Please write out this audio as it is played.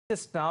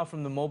Just now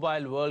from the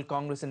Mobile World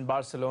Congress in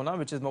Barcelona,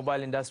 which is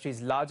mobile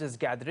industry's largest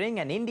gathering,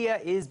 and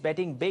India is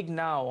betting big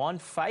now on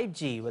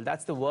 5G. Well,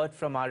 that's the word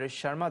from RS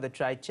Sharma, the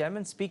TRAI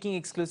Chairman, speaking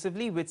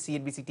exclusively with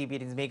CNBC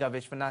TV18's Megha.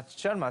 Vishwananth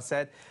Sharma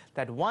said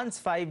that once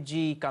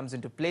 5G comes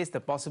into place,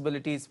 the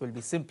possibilities will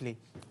be simply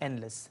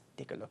endless.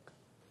 Take a look.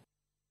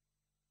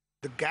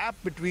 The gap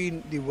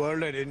between the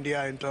world and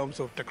India in terms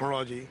of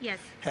technology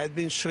has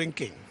been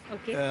shrinking.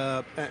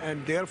 Okay.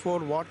 And therefore,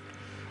 what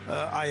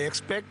I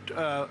expect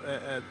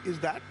is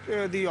that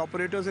the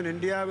operators in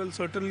India will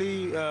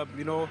certainly,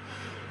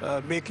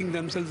 making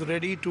themselves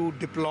ready to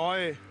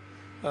deploy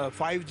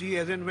 5G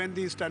as and when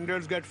these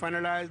standards get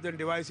finalized and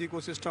device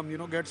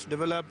ecosystem, gets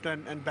developed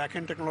and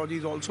back-end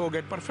technologies also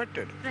get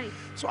perfected. Right.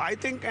 So I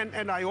think,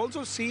 and I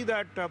also see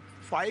that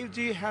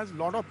 5G has a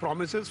lot of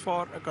promises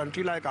for a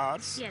country like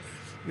ours. Yes.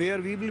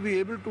 Where we will be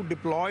able to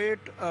deploy it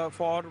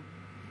for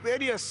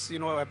various,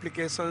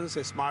 applications,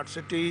 smart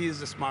cities,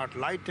 smart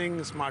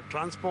lighting, smart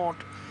transport,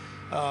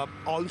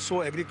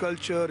 also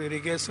agriculture,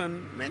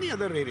 irrigation, many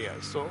other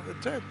areas. So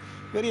it's a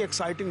very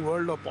exciting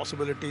world of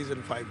possibilities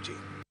in 5G.